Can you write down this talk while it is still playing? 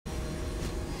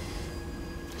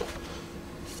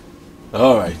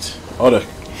Alright,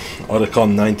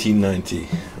 Otacon 1990.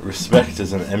 Respect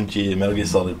as an MTGA Amelia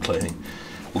solid play.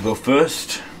 We'll go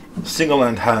first. Single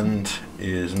land hand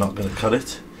is not going to cut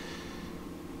it.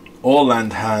 All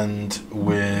land hand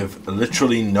with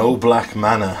literally no black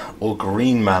mana or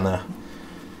green mana.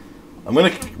 I'm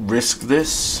going to risk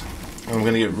this. I'm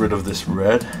going to get rid of this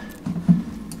red.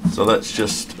 So let's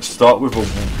just start with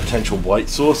a potential white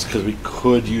source, because we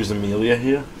could use Amelia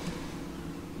here.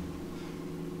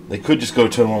 They could just go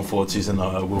turn 1 Forties and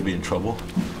we'll be in trouble.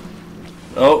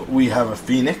 Oh, we have a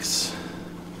Phoenix.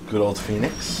 Good old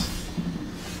Phoenix.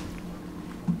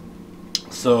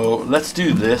 So let's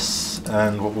do this,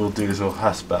 and what we'll do is we'll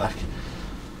pass back.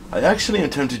 I actually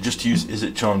intend to just use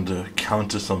Izzet Charm to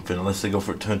counter something, unless they go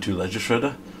for a turn 2 Ledger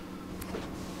Shredder.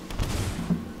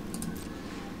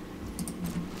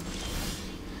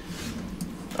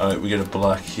 Alright, we get a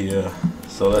black here.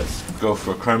 So let's go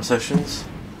for Crime Sessions.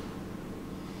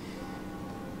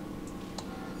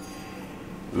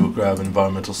 We'll grab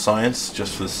Environmental Science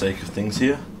just for the sake of things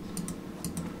here.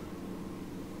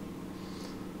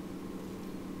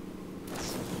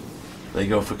 They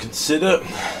go for Consider.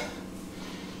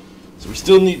 So we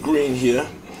still need green here.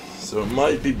 So it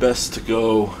might be best to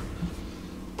go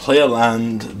play a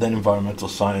land, then Environmental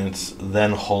Science,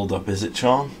 then hold up Izzet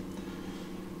Charm.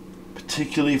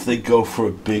 Particularly if they go for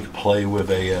a big play with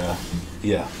a,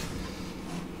 yeah.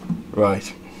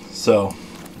 Right, so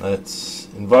let's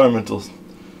Environmental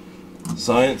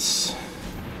Science.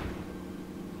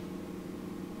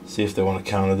 See if they want to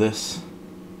counter this.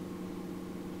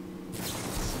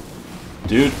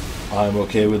 Dude, I'm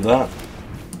okay with that.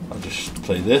 I'll just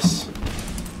play this.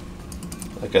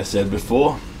 Like I said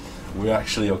before, we're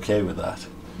actually okay with that.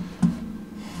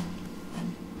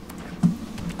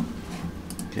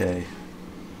 Okay.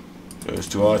 Goes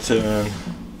to our turn.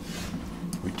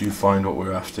 We do find what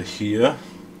we're after here.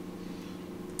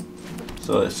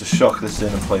 So let's just shock this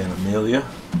in and play an Amelia.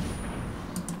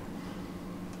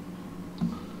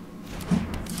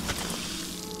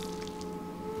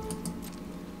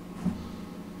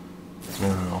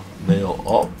 Now, they'll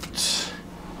opt.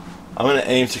 I'm going to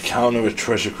aim to counter a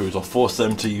Treasure Cruise. I'll force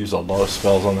them to use a lot of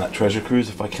spells on that Treasure Cruise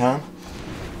if I can.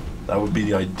 That would be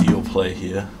the ideal play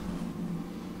here.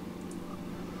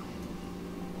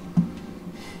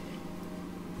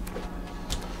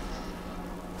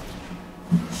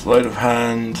 Sleight of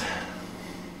hand.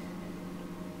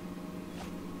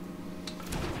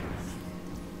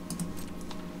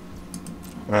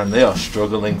 Man, they are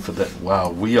struggling for that. Wow,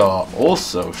 we are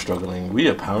also struggling. We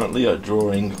apparently are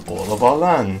drawing all of our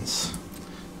lands.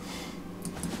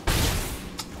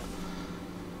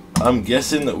 I'm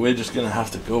guessing that we're just going to have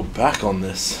to go back on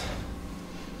this.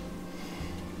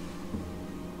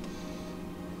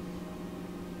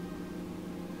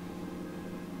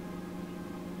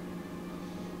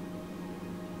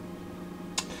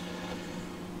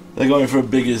 They're going for a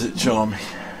big Izzet Charm.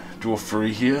 Draw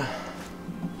 3 here.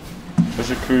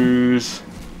 Treasure Cruise.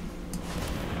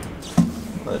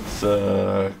 Let's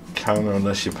counter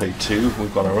unless you pay 2.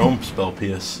 We've got our own Spell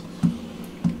Pierce.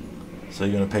 So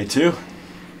you're going to pay 2.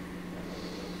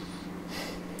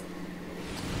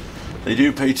 They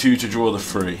do pay 2 to draw the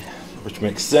 3, which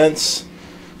makes sense.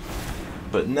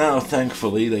 But now,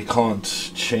 thankfully, they can't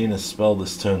chain a spell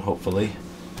this turn, hopefully.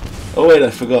 Oh wait,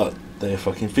 I forgot. They're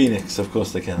fucking Phoenix, of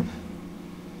course they can.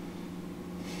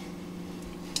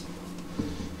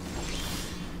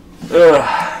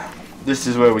 This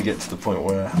is where we get to the point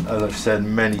where, as I've said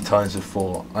many times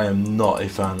before, I am not a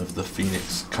fan of the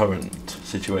Phoenix current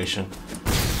situation.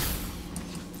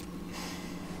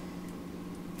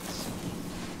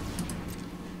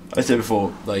 I said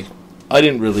before, like, I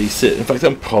didn't release it. In fact,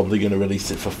 I'm probably going to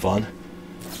release it for fun.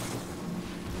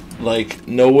 Like,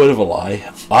 no word of a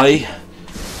lie. I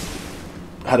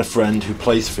had a friend who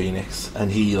plays Phoenix,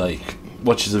 and he like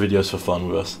watches the videos for fun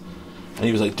with us, and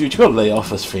he was like, dude, you gotta lay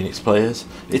off us Phoenix players,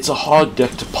 it's a hard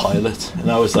deck to pilot.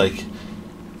 And I was like,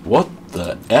 what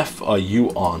the F are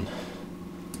you on?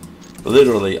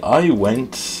 Literally, I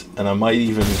went, and I might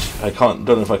even, don't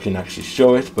know if I can actually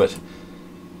show it, but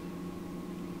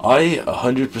I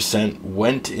 100%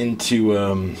 went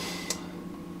into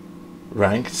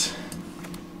ranked.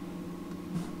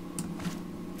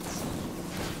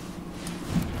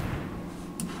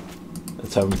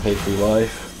 Let's have him pay for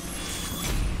life.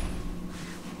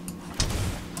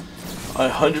 I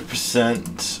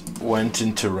 100% went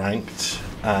into ranked,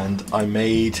 and I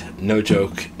made, no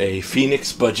joke, a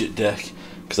Phoenix budget deck,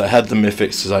 because I had the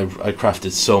mythics, because I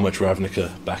crafted so much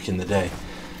Ravnica back in the day.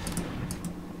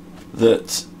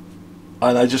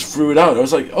 And I just threw it out. I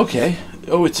was like, okay,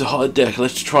 oh, it's a hard deck,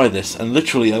 let's try this. And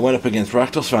literally I went up against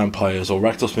Rakdos Vampires, or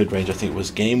Rakdos Midrange, I think it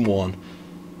was game 1,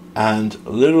 and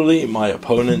literally my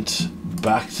opponent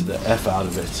backed the F out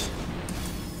of it.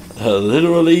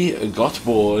 Literally got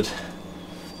bored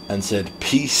and said,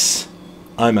 peace,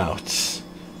 I'm out.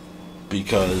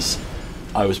 Because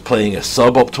I was playing a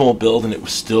suboptimal build and it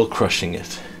was still crushing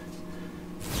it.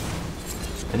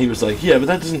 And he was like, yeah, but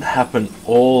that doesn't happen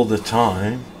all the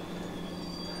time.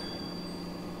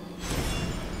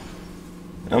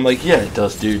 And I'm like, yeah, it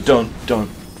does, dude. Don't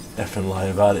effing lie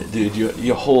about it, dude.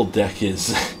 Your whole deck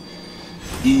is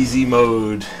easy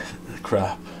mode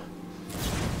crap.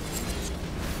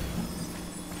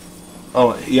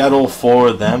 Oh, he had all 4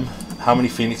 of them. How many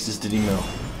Phoenixes did he mill?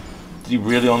 Did he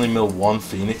really only mill 1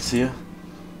 Phoenix here?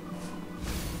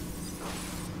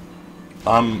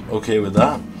 I'm okay with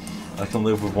that. I can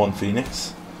live with 1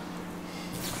 Phoenix.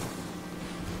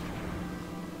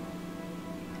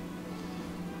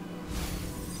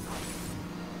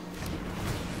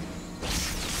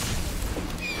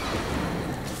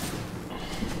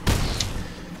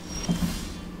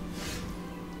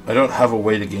 I don't have a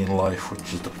way to gain life,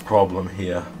 which is the problem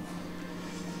here.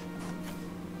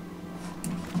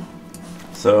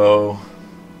 So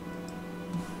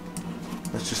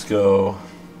let's just go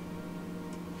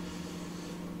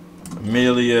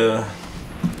Amelia,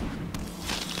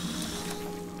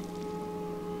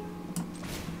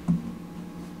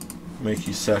 make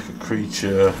you sack a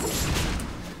creature.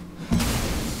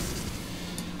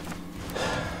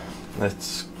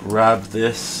 Let's grab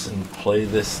this and play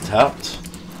this tapped.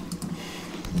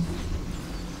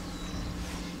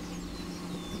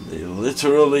 They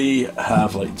literally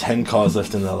have like 10 cards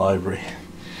left in their library.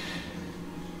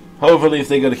 Hopefully if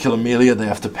they go to kill Amelia, they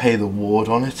have to pay the ward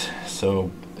on it.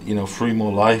 So, you know, 3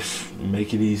 more life,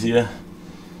 make it easier.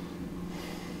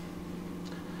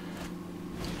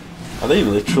 Are they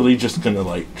literally just gonna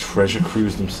like treasure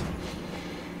cruise themselves?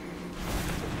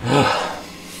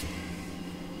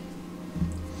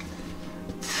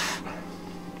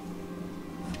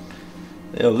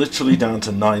 They are literally down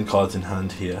to 9 cards in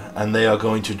hand here, and they are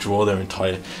going to draw their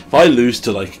entire... If I lose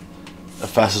to like a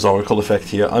Fastest Oracle effect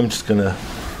here, I'm just gonna...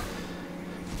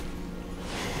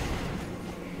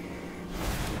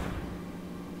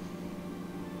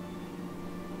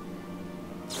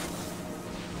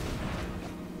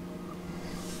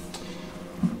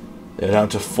 They're down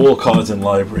to 4 cards in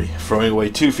library, throwing away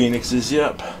 2 Phoenixes,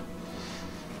 yep.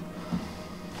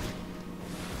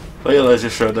 Play a Leisure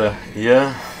Shredder,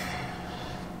 yeah.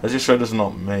 Leisure Shredder's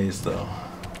not Maze though.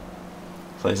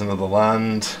 Plays another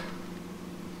land.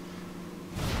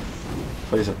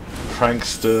 Plays a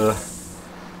Prankster.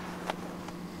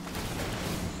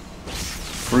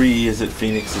 3 Izzet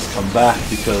Phoenixes come back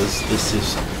because this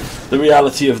is the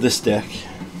reality of this deck.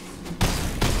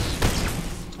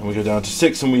 And we go down to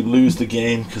 6 and we lose the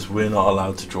game because we're not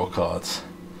allowed to draw cards.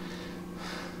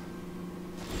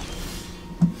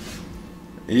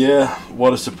 Yeah,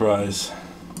 what a surprise.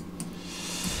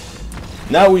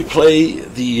 Now we play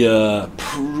the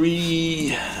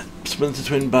pre-Splinter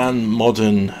Twin Band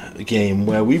modern game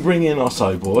where we bring in our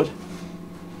sideboard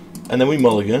and then we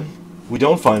mulligan. We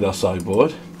don't find our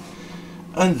sideboard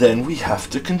and then we have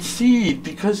to concede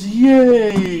because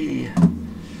yay!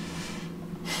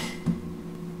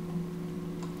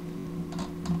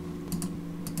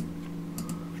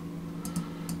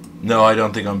 No, I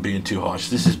don't think I'm being too harsh.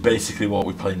 This is basically what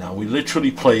we play now. We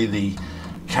literally play the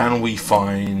can we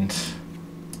find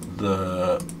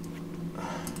the...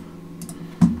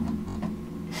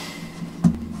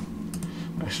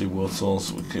 Actually, World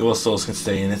Souls can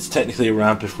stay in. It's technically a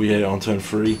ramp if we hit it on turn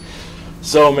 3.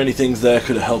 So many things there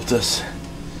could have helped us.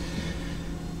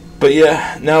 But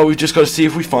yeah, now we've just got to see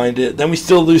if we find it. Then we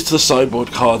still lose to the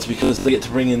sideboard cards because they get to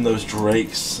bring in those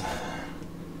Drakes.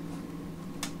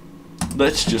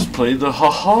 Let's just play the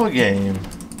haha game.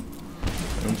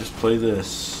 And just play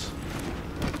this.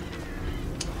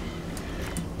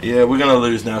 Yeah, we're going to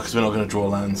lose now because we're not going to draw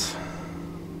lands.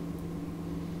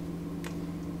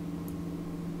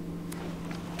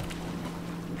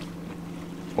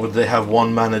 Or do they have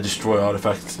 1 mana destroy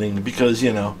artifacts thing? Because,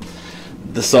 you know,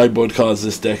 the sideboard cards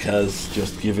this deck has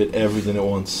just give it everything it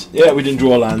wants. Yeah, we didn't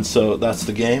draw lands, so that's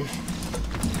the game.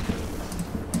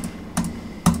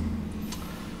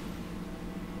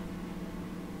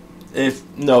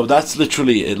 No, that's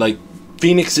literally it. Like,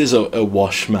 Phoenix is a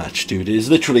wash match, dude. It is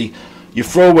literally, you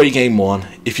throw away game 1.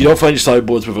 If you don't find your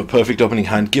sideboards with a perfect opening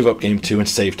hand, give up game 2 and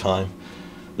save time.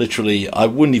 Literally, I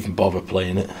wouldn't even bother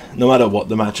playing it, no matter what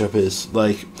the matchup is.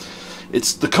 Like,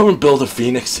 it's the current build of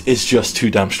Phoenix is just too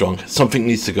damn strong. Something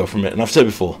needs to go from it, and I've said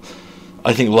before,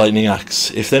 I think Lightning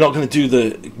Axe, if they're not going to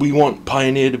do we want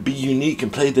Pioneer to be unique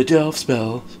and play the Delve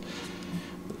spells,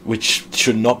 which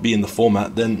should not be in the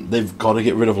format, then they've got to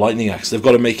get rid of Lightning Axe. They've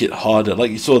got to make it harder,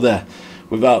 like you saw there,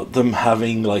 without them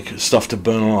having like stuff to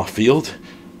burn on our field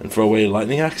and throw away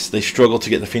Lightning Axe. They struggle to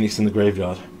get the Phoenix in the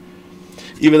graveyard.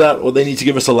 Either that, or they need to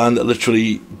give us a land that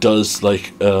literally does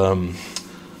like a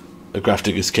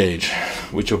Grafdigger's Cage,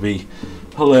 which will be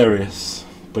hilarious,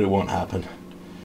 but it won't happen.